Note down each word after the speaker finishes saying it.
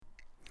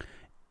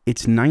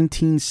It's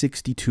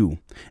 1962,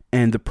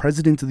 and the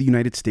president of the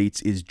United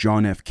States is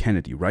John F.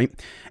 Kennedy, right?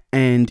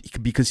 And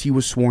because he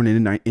was sworn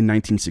in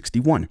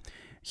 1961,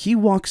 he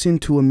walks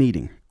into a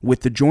meeting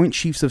with the Joint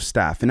Chiefs of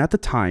Staff. And at the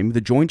time,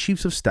 the Joint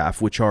Chiefs of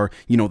Staff, which are,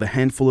 the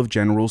handful of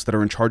generals that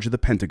are in charge of the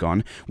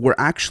Pentagon, were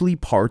actually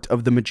part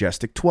of the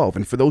Majestic 12.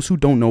 And for those who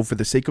don't know, for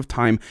the sake of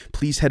time,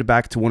 please head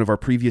back to one of our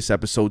previous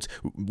episodes,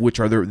 which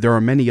there are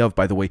many of,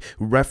 by the way,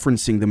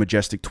 referencing the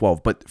Majestic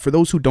 12. But for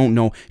those who don't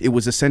know, it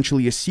was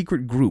essentially a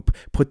secret group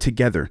put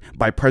together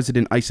by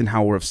President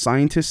Eisenhower of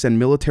scientists and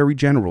military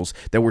generals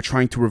that were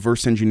trying to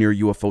reverse engineer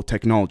UFO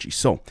technology.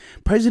 So,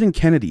 President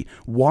Kennedy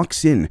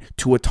walks in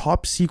to a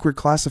top secret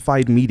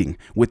classified meeting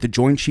with the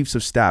Joint Chiefs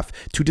of Staff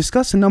to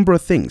discuss a number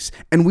of things.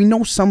 And we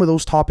know some of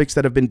those topics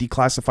that have been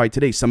declassified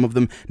today, some of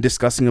them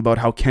discussing about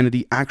how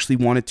Kennedy actually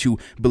wanted to,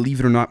 believe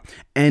it or not,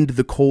 end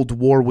the Cold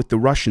War with the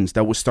Russians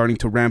that was starting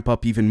to ramp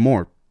up even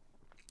more,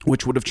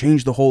 which would have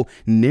changed the whole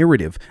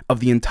narrative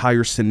of the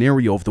entire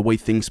scenario of the way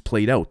things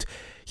played out.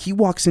 He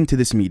walks into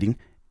this meeting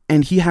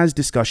and he has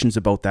discussions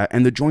about that,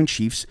 and the Joint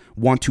Chiefs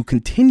want to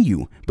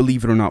continue,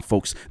 believe it or not,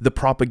 folks, the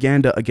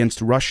propaganda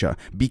against Russia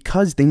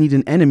because they need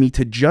an enemy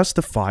to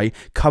justify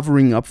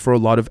covering up for a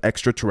lot of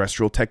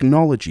extraterrestrial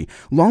technology.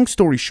 Long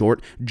story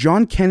short,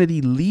 John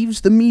Kennedy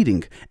leaves the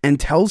meeting and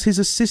tells his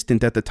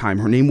assistant at the time,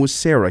 her name was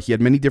Sarah, he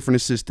had many different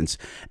assistants,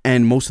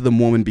 and most of them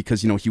women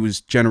because, he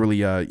was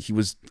generally, I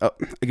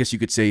guess you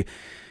could say,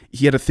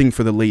 he had a thing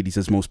for the ladies,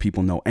 as most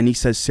people know, and he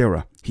says,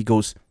 Sarah, he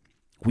goes,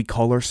 we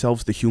call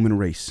ourselves the human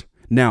race.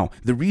 Now,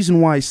 the reason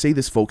why I say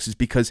this, folks, is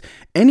because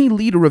any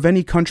leader of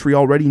any country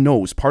already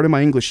knows, part of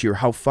my English here,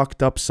 how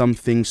fucked up some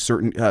things,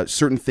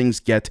 certain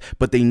things get,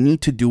 but they need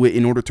to do it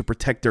in order to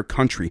protect their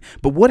country.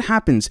 But what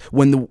happens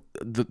when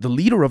the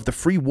leader of the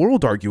free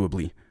world,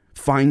 arguably,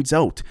 finds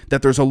out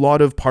that there's a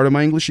lot of, part of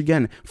my English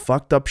again,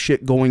 fucked up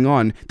shit going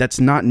on that's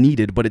not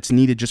needed, but it's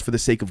needed just for the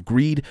sake of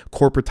greed,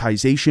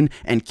 corporatization,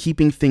 and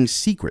keeping things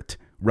secret,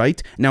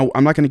 right? Now,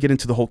 I'm not going to get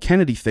into the whole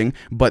Kennedy thing,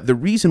 but the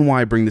reason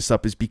why I bring this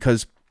up is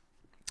because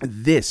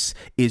this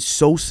is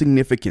so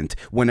significant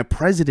when a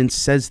president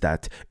says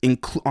that,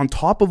 on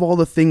top of all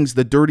the things,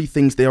 the dirty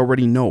things they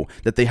already know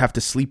that they have to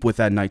sleep with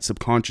at night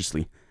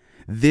subconsciously.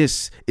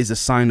 This is a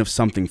sign of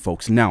something,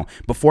 folks. Now,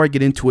 before I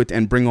get into it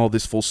and bring all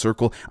this full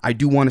circle, I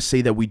do want to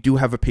say that we do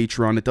have a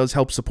Patreon. It does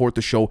help support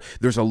the show.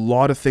 There's a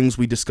lot of things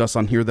we discuss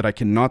on here that I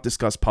cannot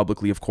discuss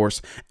publicly, of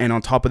course. And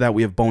on top of that,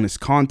 we have bonus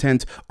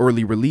content,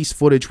 early release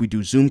footage. We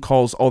do Zoom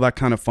calls, all that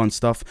kind of fun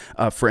stuff.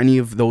 For any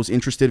of those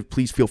interested,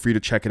 please feel free to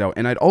check it out.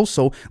 And I'd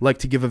also like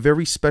to give a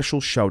very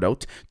special shout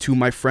out to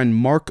my friend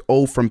Mark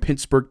O from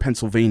Pittsburgh,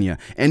 Pennsylvania.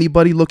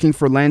 Anybody looking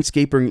for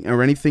landscaping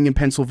or anything in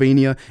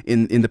Pennsylvania,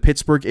 in the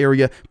Pittsburgh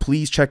area,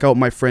 please check out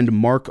my friend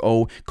Mark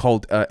O,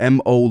 called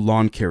MO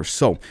Lawn Care.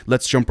 So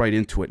let's jump right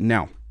into it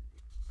now.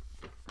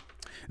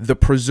 The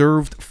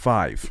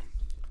Preserved-5.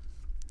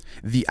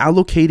 The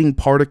Allocating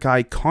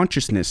Partiki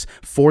consciousness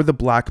for the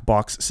Black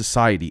Box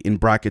Society, in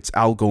brackets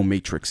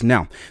Algo-Matrix.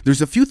 Now,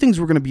 there's a few things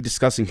we're going to be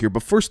discussing here,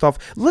 but first off,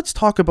 let's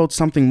talk about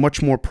something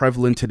much more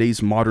prevalent in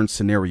today's modern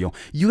scenario.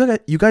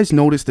 You guys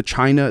noticed the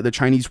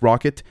Chinese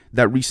rocket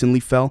that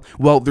recently fell?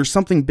 Well, there's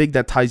something big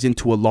that ties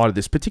into a lot of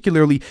this,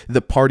 particularly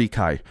the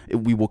Partiki,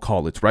 we will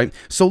call it, right?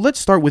 So let's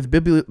start with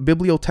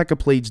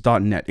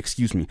bibliotecaplades.net,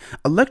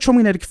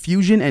 electromagnetic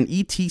fusion and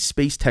ET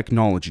space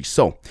technology.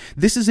 So,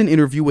 this is an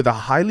interview with a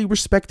highly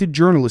respected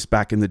journalist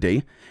back in the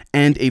day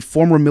and a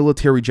former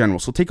military general.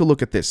 So take a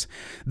look at this.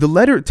 The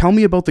letter, tell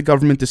me about the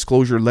government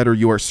disclosure letter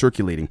you are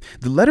circulating.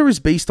 The letter is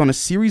based on a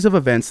series of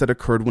events that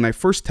occurred when I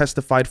first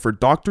testified for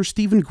Dr.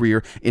 Stephen Greer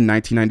in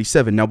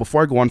 1997. Now,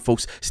 before I go on,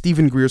 folks,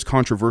 Stephen Greer is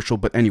controversial,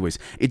 but anyways,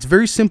 it's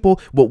very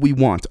simple what we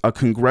want: a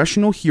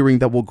congressional hearing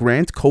that will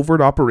grant covert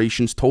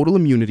operations total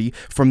immunity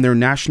from their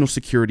national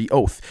security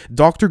oath.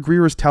 Dr.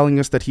 Greer is telling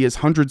us that he has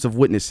hundreds of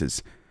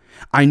witnesses.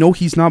 I know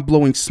he's not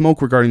blowing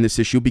smoke regarding this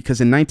issue because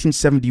in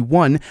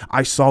 1971,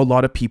 I saw a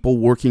lot of people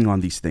working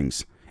on these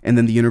things. And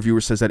then the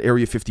interviewer says at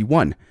Area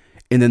 51.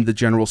 And then the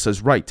general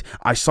says, right,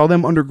 I saw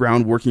them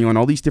underground working on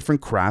all these different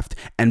craft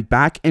and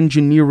back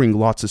engineering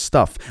lots of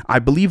stuff. I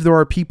believe there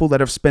are people that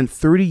have spent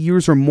 30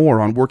 years or more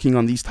on working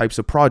on these types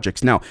of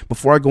projects. Now,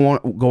 before I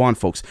go on,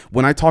 folks,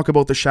 when I talk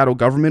about the shadow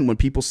government, when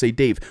people say,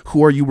 Dave,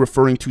 who are you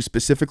referring to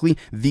specifically?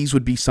 These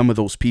would be some of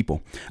those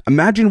people.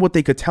 Imagine what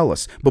they could tell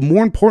us, but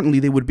more importantly,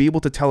 they would be able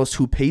to tell us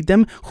who paid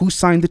them, who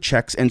signed the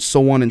checks, and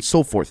so on and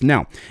so forth.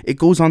 Now, it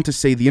goes on to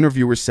say, the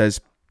interviewer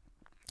says,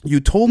 you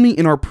told me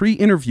in our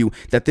pre-interview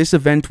that this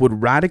event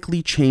would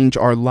radically change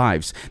our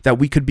lives, that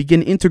we could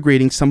begin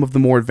integrating some of the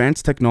more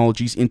advanced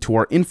technologies into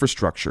our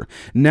infrastructure.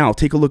 Now,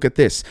 take a look at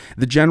this.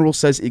 The general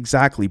says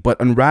exactly, but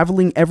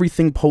unraveling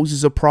everything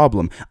poses a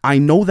problem. I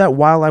know that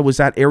while I was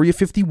at Area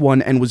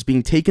 51 and was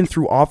being taken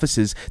through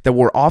offices that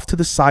were off to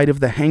the side of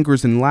the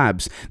hangars and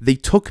labs, they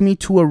took me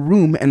to a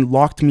room and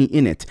locked me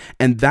in it.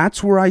 And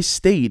that's where I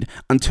stayed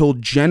until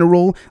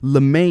General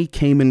LeMay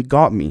came and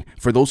got me.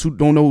 For those who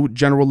don't know who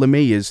General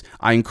LeMay is,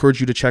 I encourage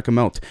you to check them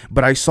out.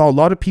 But I saw a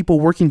lot of people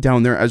working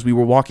down there as we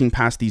were walking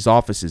past these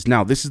offices.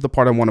 Now, this is the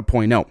part I want to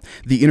point out.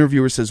 The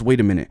interviewer says, wait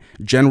a minute,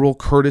 General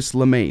Curtis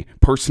LeMay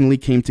personally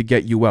came to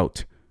get you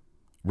out.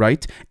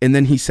 Right? And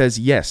then he says,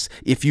 yes,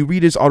 if you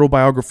read his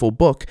autobiographical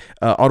book,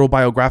 Iron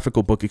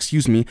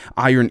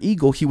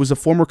Eagle, he was a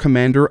former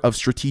commander of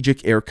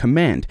Strategic Air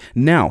Command.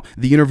 Now,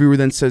 the interviewer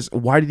then says,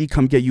 why did he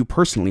come get you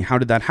personally? How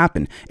did that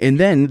happen? And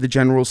then the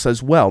general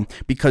says, well,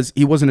 because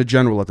he wasn't a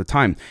general at the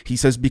time. He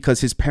says, because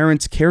his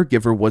parents'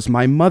 caregiver was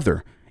my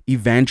mother,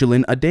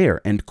 Evangeline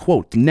Adair, end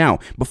quote. Now,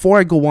 before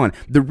I go on,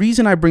 the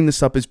reason I bring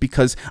this up is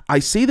because I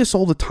say this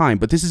all the time,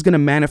 but this is going to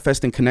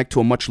manifest and connect to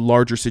a much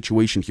larger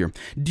situation here.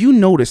 Do you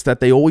notice that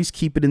they always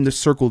keep it in the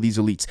circle, these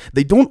elites?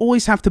 They don't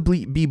always have to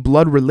be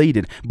blood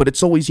related, but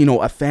it's always,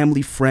 a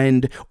family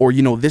friend, or,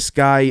 this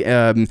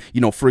guy,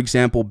 for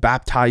example,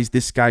 baptized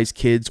this guy's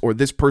kids, or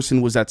this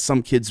person was at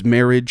some kid's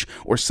marriage,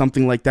 or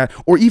something like that,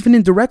 or even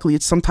indirectly,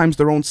 it's sometimes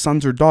their own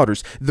sons or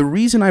daughters. The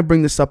reason I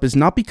bring this up is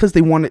not because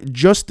they want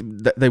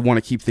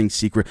to keep things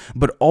secret,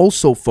 but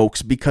also,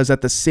 folks, because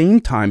at the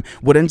same time,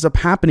 what ends up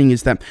happening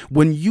is that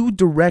when you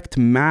direct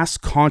mass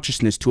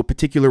consciousness to a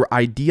particular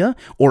idea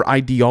or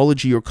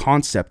ideology or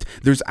concept,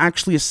 there's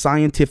actually a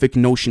scientific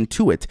notion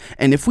to it.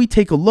 And if we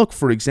take a look,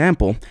 for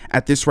example,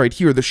 at this right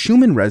here, the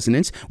Schumann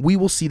resonance, we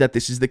will see that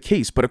this is the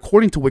case. But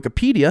according to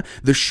Wikipedia,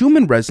 the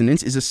Schumann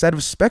resonance is a set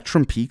of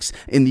spectrum peaks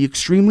in the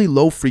extremely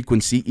low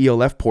frequency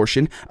ELF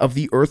portion of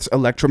the Earth's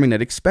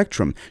electromagnetic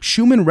spectrum.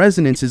 Schumann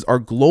resonances are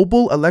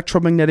global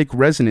electromagnetic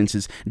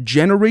resonances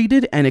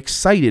generated and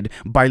excited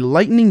by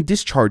lightning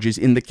discharges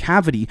in the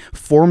cavity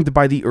formed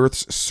by the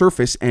Earth's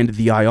surface and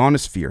the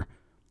ionosphere.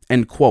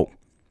 End quote.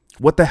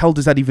 What the hell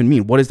does that even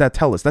mean? What does that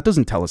tell us? That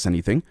doesn't tell us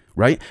anything,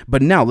 right?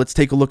 But now let's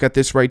take a look at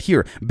this right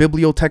here.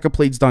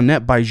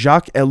 Bibliothecaplades.net by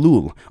Jacques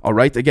Ellul. All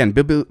right, again,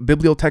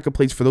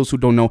 Bibliothecaplades, for those who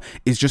don't know,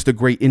 is just a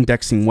great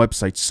indexing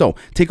website. So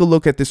take a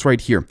look at this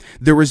right here.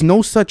 There is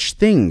no such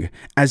thing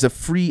as a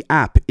free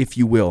app, if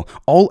you will.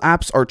 All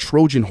apps are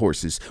Trojan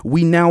horses.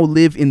 We now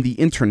live in the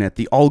internet,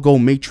 the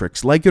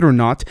Algo-Matrix, like it or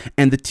not,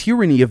 and the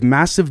tyranny of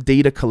massive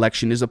data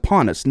collection is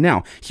upon us.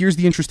 Now, here's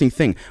the interesting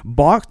thing.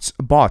 Bots,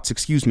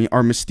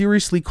 are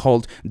mysteriously called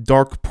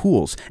dark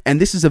pools.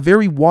 And this is a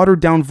very watered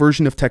down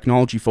version of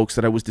technology, folks,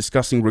 that I was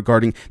discussing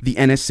regarding the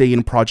NSA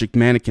and Project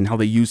Mannequin, how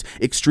they use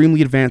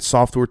extremely advanced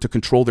software to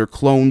control their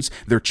clones,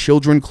 their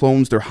children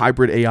clones, their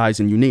hybrid AIs,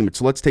 and you name it.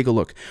 So let's take a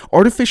look.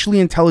 Artificially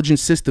intelligent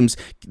systems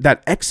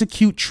that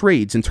execute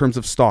trades in terms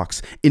of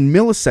stocks in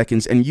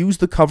milliseconds and use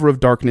the cover of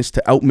darkness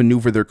to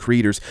outmaneuver their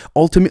creators,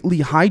 ultimately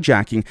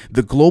hijacking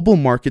the global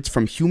markets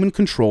from human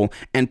control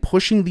and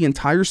pushing the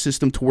entire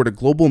system toward a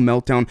global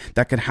meltdown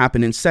that could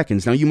happen in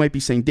seconds. Now you might be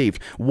saying, Dave,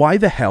 why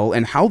the hell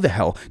and how the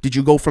hell did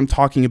you go from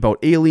talking about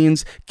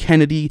aliens,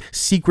 Kennedy,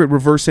 secret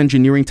reverse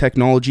engineering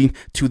technology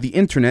to the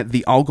internet,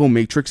 the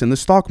Algo-Matrix, and the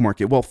stock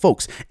market? Well,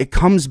 folks, it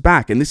comes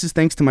back, and this is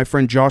thanks to my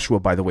friend Joshua,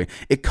 by the way,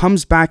 it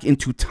comes back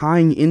into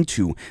tying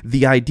into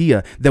the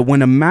idea that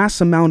when a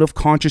mass amount of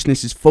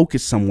consciousness is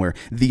focused somewhere,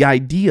 the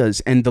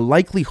ideas and the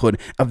likelihood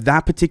of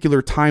that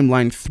particular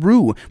timeline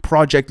through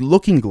Project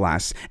Looking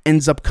Glass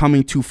ends up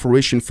coming to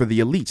fruition for the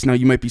elites. Now,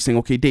 you might be saying,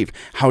 okay, Dave,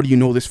 how do you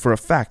know this for a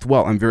fact?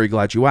 Well, I'm very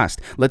glad you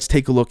asked. Let's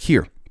take a look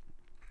here.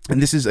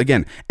 And this is,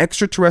 again,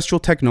 extraterrestrial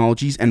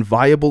technologies and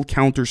viable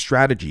counter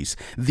strategies.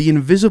 The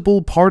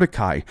invisible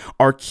Partiki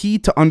are key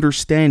to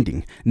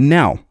understanding.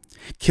 Now,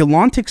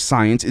 Keylontic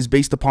science is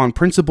based upon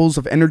principles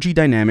of energy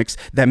dynamics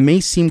that may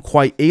seem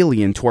quite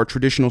alien to our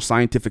traditional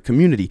scientific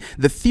community.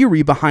 The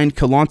theory behind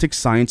Keylontic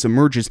science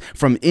emerges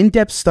from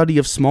in-depth study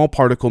of small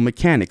particle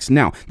mechanics.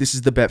 Now, this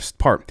is the best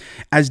part.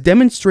 As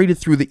demonstrated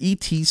through the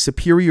ET's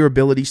superior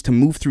abilities to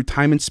move through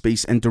time and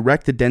space and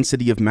direct the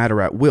density of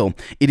matter at will,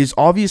 it is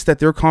obvious that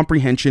their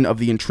comprehension of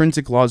the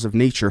intrinsic laws of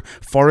nature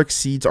far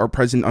exceeds our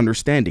present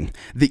understanding.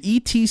 The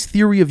ET's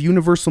theory of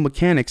universal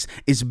mechanics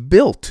is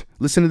built,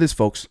 listen to this,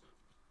 folks,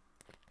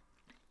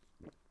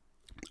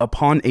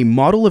 upon a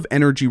model of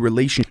energy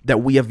relation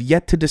that we have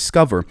yet to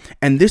discover,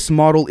 and this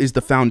model is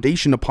the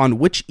foundation upon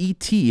which ET,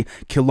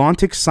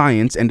 Keylontic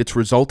science, and its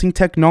resulting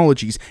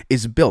technologies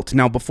is built.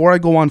 Now, before I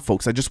go on,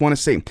 folks, I just want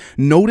to say,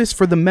 notice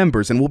for the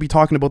members, and we'll be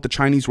talking about the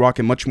Chinese rock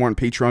and much more on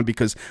Patreon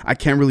because I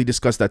can't really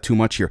discuss that too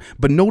much here,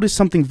 but notice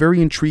something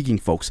very intriguing,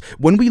 folks.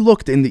 When we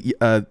looked in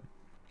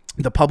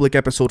the public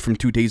episode from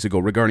 2 days ago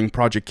regarding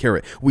Project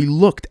Carrot, we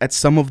looked at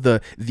some of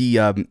the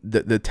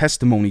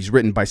testimonies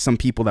written by some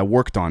people that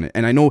worked on it.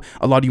 And I know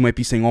a lot of you might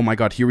be saying, oh my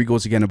God, here he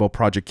goes again about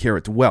Project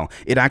Carrot. Well,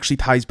 it actually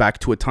ties back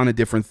to a ton of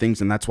different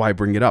things, and that's why I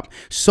bring it up.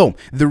 So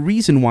the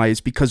reason why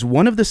is because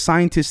one of the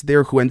scientists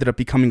there who ended up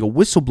becoming a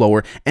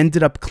whistleblower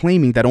ended up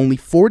claiming that only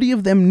 40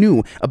 of them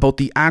knew about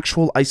the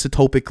actual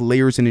isotopic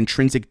layers and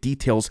intrinsic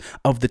details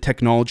of the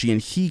technology,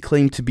 and he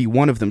claimed to be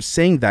one of them,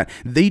 saying that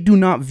they do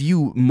not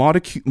view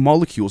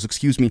molecules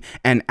molecules,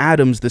 and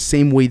atoms the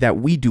same way that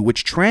we do,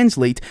 which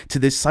translate to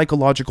this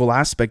psychological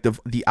aspect of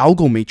the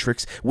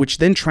Algo-Matrix, which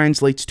then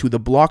translates to the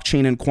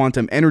blockchain and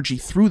quantum energy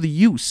through the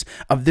use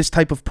of this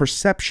type of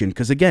perception.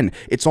 Because again,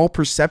 it's all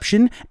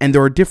perception and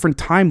there are different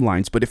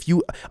timelines, but if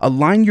you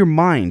align your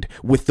mind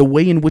with the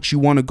way in which you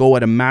want to go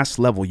at a mass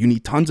level, you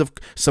need tons of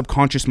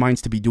subconscious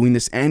minds to be doing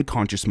this and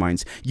conscious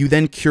minds. You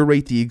then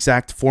curate the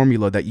exact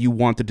formula that you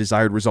want the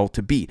desired result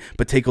to be.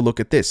 But take a look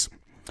at this.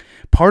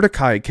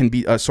 Partiki can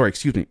be,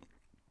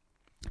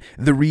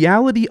 the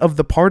reality of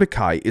the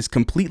Partiki is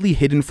completely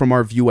hidden from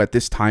our view at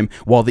this time,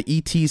 while the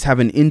ETs have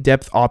an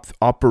in-depth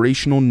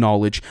operational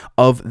knowledge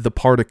of the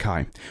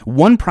Partiki.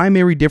 One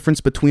primary difference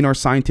between our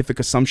scientific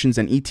assumptions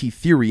and ET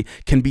theory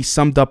can be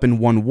summed up in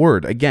one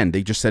word. Again,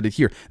 they just said it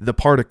here, the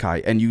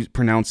Partiki, and you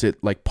pronounce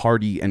it like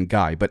party and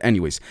guy. But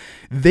anyways,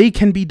 they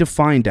can be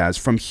defined as,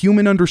 from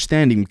human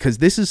understanding, because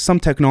this is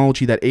some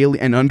technology that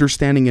and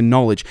understanding and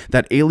knowledge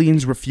that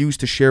aliens refuse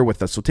to share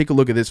with us. So take a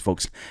look at this,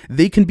 folks.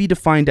 They can be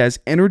defined as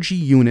energy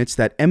units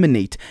that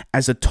emanate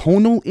as a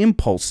tonal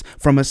impulse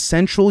from a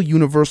central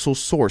universal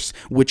source,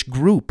 which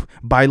group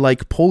by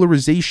like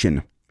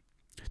polarization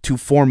to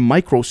form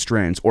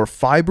microstrands or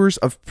fibers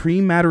of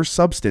pre-matter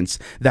substance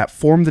that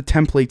form the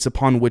templates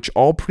upon which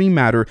all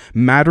pre-matter,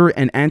 matter,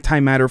 and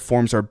antimatter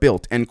forms are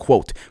built. End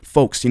quote.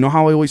 Folks, you know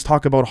how I always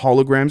talk about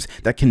holograms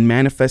that can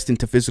manifest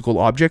into physical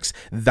objects?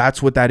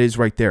 That's what that is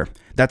right there.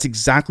 That's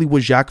exactly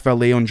what Jacques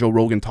Vallée on Joe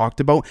Rogan talked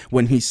about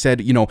when he said,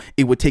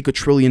 it would take $1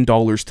 trillion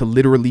to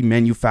literally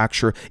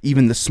manufacture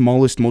even the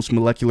smallest, most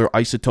molecular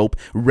isotope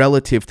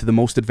relative to the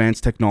most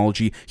advanced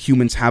technology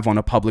humans have on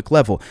a public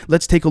level.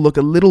 Let's take a look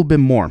a little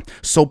bit more.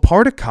 So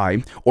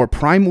Partiki, or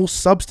primal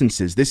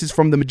substances, this is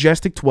from the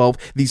Majestic 12.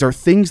 These are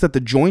things that the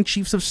Joint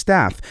Chiefs of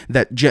Staff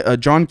that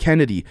John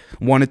Kennedy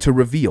wanted to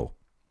reveal,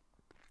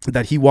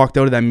 that he walked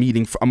out of that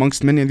meeting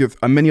amongst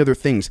many other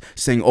things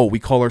saying, oh, we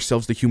call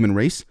ourselves the human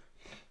race.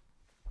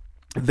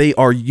 They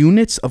are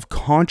units of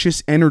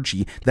conscious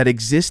energy that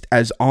exist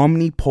as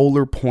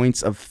omnipolar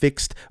points of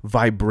fixed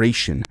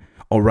vibration.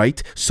 All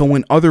right. So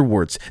in other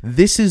words,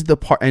 this is the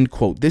part, end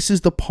quote, this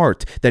is the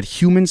part that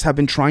humans have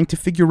been trying to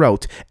figure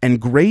out and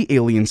gray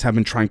aliens have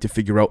been trying to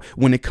figure out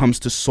when it comes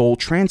to soul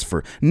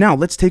transfer. Now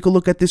let's take a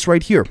look at this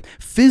right here.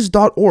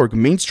 Phys.org,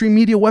 mainstream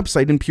media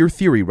website in pure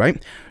theory,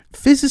 right?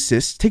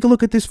 Physicists, take a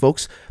look at this,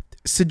 folks,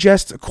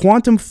 suggest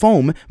quantum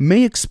foam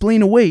may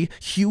explain away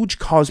huge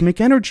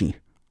cosmic energy.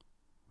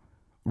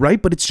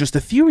 Right? But it's just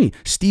a theory.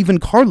 Stephen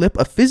Carlip,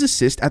 a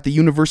physicist at the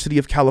University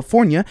of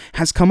California,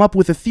 has come up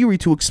with a theory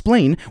to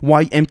explain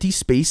why empty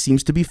space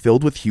seems to be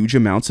filled with huge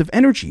amounts of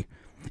energy.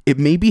 It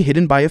may be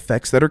hidden by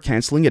effects that are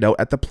canceling it out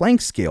at the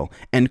Planck scale.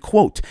 End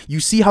quote.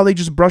 You see how they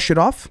just brush it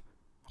off?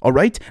 All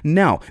right.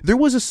 Now, there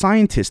was a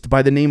scientist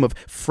by the name of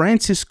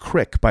Francis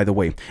Crick, by the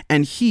way,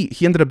 and he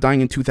ended up dying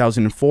in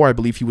 2004. I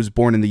believe he was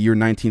born in the year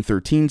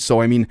 1913.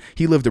 So, I mean,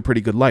 he lived a pretty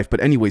good life. But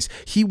anyways,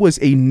 he was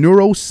a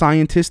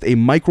neuroscientist, a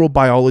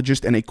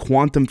microbiologist, and a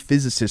quantum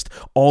physicist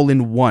all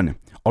in one.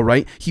 All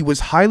right. He was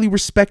highly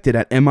respected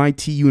at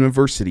MIT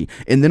University.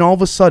 And then all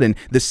of a sudden,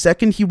 the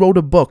second he wrote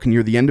a book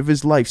near the end of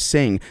his life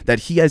saying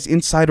that he has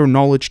insider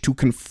knowledge to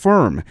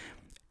confirm,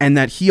 and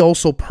that he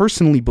also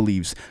personally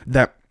believes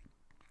that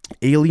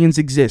aliens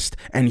exist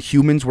and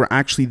humans were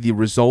actually the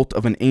result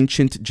of an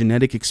ancient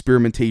genetic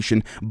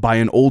experimentation by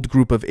an old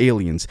group of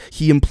aliens.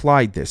 He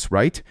implied this,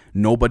 right?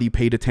 Nobody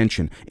paid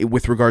attention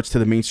with regards to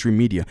the mainstream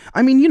media.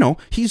 I mean,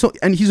 he's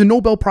a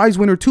Nobel Prize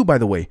winner too, by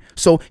the way.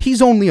 So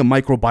he's only a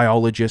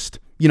microbiologist.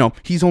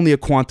 He's only a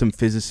quantum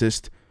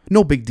physicist.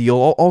 No big deal.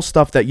 All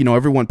stuff that,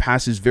 everyone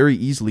passes very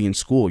easily in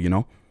school,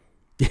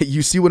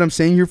 You see what I'm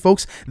saying here,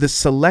 folks? The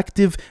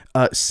selective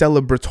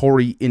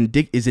celebratory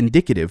is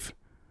indicative.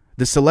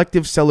 The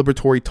selective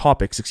celebratory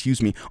topics,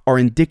 are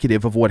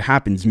indicative of what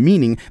happens,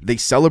 meaning they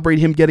celebrate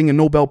him getting a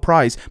Nobel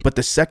Prize, but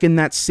the second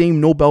that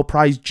same Nobel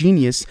Prize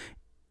genius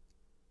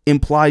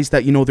implies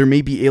that, there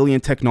may be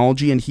alien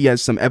technology and he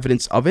has some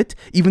evidence of it,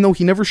 even though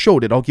he never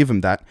showed it, I'll give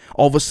him that.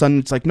 All of a sudden,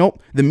 it's like,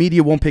 nope, the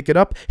media won't pick it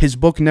up. His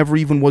book never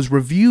even was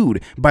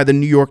reviewed by the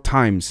New York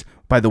Times,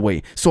 by the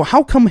way. So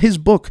how come his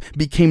book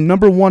became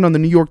 #1 on the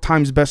New York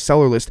Times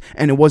bestseller list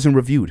and it wasn't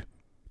reviewed?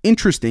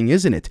 Interesting,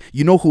 isn't it?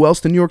 You know who else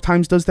the New York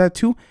Times does that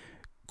to?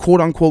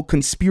 Quote-unquote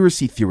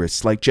conspiracy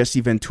theorists like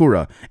Jesse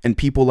Ventura and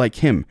people like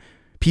him.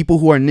 People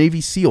who are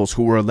Navy SEALs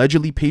who were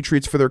allegedly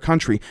patriots for their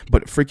country,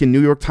 but freaking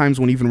New York Times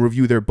won't even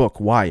review their book.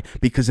 Why?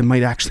 Because it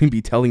might actually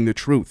be telling the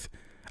truth.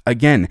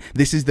 Again,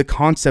 this is the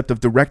concept of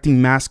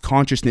directing mass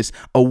consciousness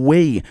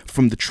away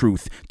from the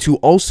truth to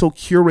also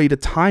curate a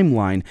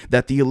timeline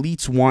that the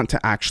elites want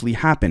to actually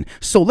happen.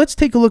 So let's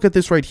take a look at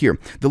this right here.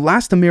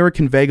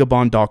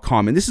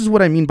 TheLastAmericanVagabond.com, and this is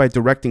what I mean by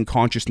directing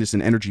consciousness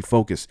and energy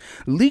focus.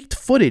 Leaked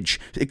footage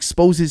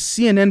exposes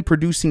CNN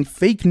producing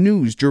fake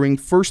news during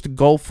first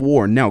Gulf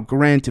War. Now,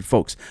 granted,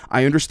 folks,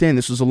 I understand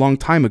this was a long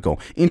time ago.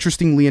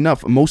 Interestingly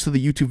enough, most of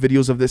the YouTube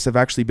videos of this have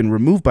actually been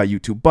removed by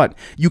YouTube, but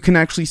you can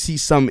actually see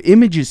some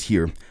images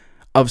here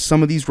of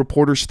some of these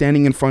reporters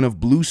standing in front of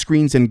blue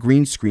screens and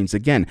green screens.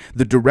 Again,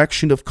 the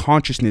direction of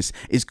consciousness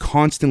is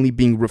constantly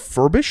being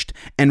refurbished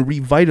and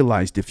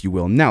revitalized, if you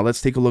will. Now,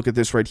 let's take a look at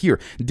this right here.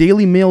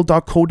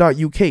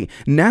 dailymail.co.uk.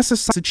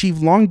 NASA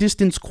achieved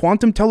long-distance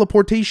quantum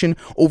teleportation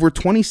over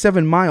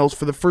 27 miles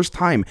for the first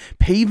time,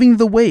 paving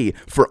the way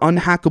for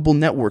unhackable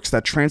networks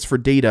that transfer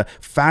data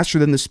faster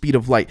than the speed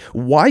of light.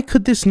 Why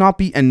could this not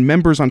be, and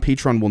members on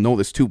Patreon will know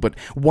this too, but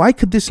why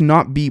could this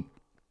not be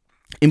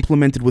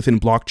implemented within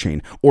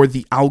blockchain, or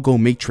the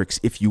Algo-Matrix,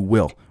 if you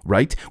will,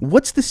 right?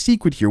 What's the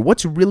secret here?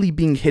 What's really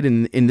being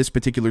hidden in this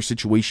particular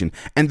situation?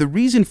 And the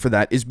reason for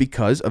that is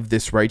because of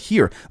this right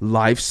here,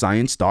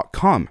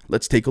 livescience.com.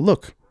 Let's take a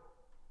look.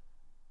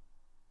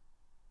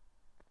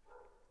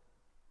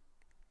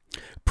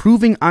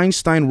 Proving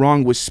Einstein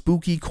wrong with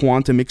spooky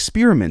quantum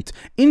experiment.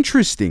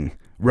 Interesting.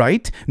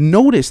 Right?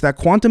 Notice that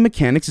quantum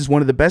mechanics is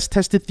one of the best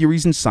tested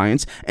theories in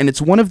science, and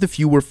it's one of the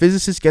few where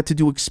physicists get to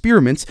do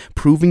experiments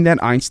proving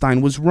that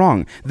Einstein was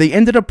wrong. They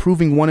ended up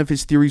proving one of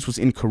his theories was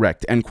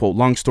incorrect, end quote.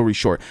 Long story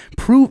short.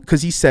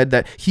 Because he said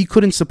that he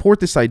couldn't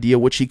support this idea,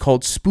 which he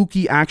called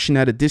spooky action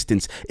at a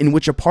distance, in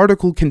which a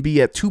particle can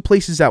be at two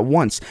places at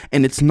once,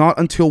 and it's not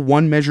until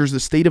one measures the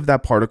state of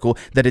that particle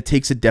that it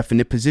takes a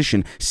definite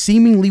position,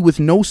 seemingly with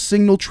no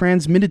signal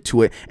transmitted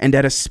to it and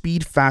at a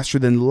speed faster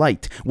than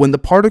light. When the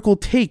particle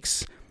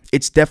takes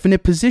its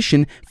definite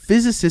position,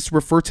 physicists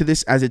refer to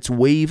this as its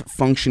wave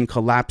function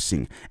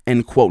collapsing,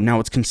 end quote. Now,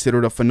 it's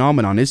considered a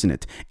phenomenon, isn't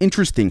it?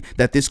 Interesting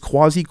that this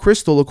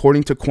quasi-crystal,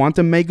 according to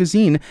Quantum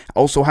Magazine,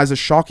 also has a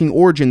shocking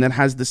origin that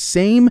has the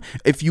same,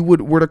 if you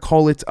were to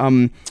call it,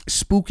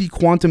 spooky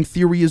quantum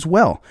theory as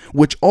well,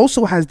 which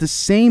also has the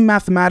same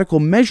mathematical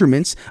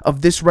measurements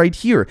of this right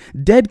here.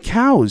 Dead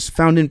cows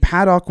found in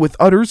paddock with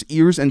udders,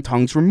 ears, and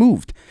tongues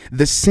removed.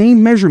 The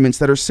same measurements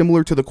that are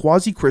similar to the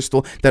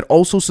quasi-crystal that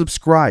also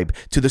subscribe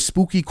to the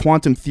spooky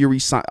quantum theory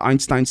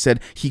Einstein said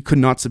he could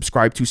not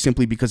subscribe to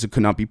simply because it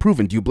could not be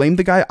proven. Do you blame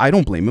the guy? I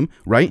don't blame him,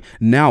 right?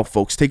 Now,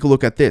 folks, take a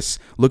look at this.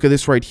 Look at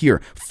this right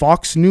here.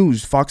 Fox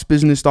News,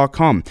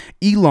 foxbusiness.com.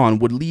 Elon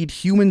would lead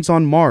humans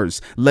on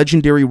Mars.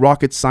 Legendary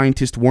rocket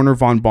scientist Werner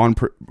von Braun,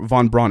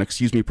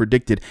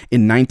 predicted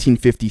in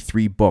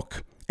 1953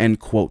 book. End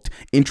quote.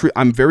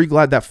 I'm very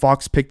glad that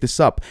Fox picked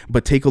this up,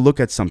 but take a look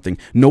at something.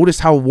 Notice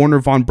how Werner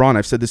von Braun,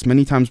 I've said this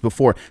many times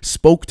before,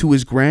 spoke to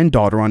his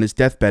granddaughter on his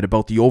deathbed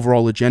about the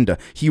overall agenda.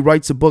 He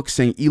writes a book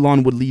saying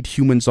Elon would lead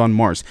humans on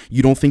Mars.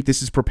 You don't think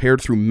this is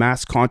prepared through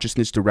mass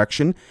consciousness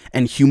direction,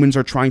 and humans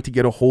are trying to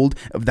get a hold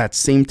of that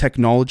same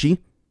technology,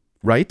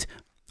 right?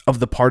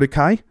 Of the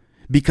Partiki?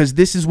 Because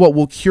this is what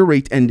will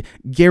curate and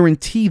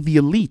guarantee the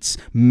elites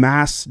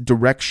mass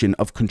direction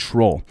of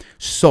control.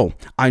 So,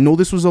 I know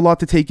this was a lot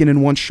to take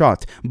in one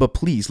shot, but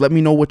please let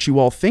me know what you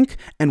all think,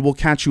 and we'll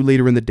catch you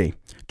later in the day.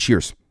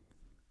 Cheers.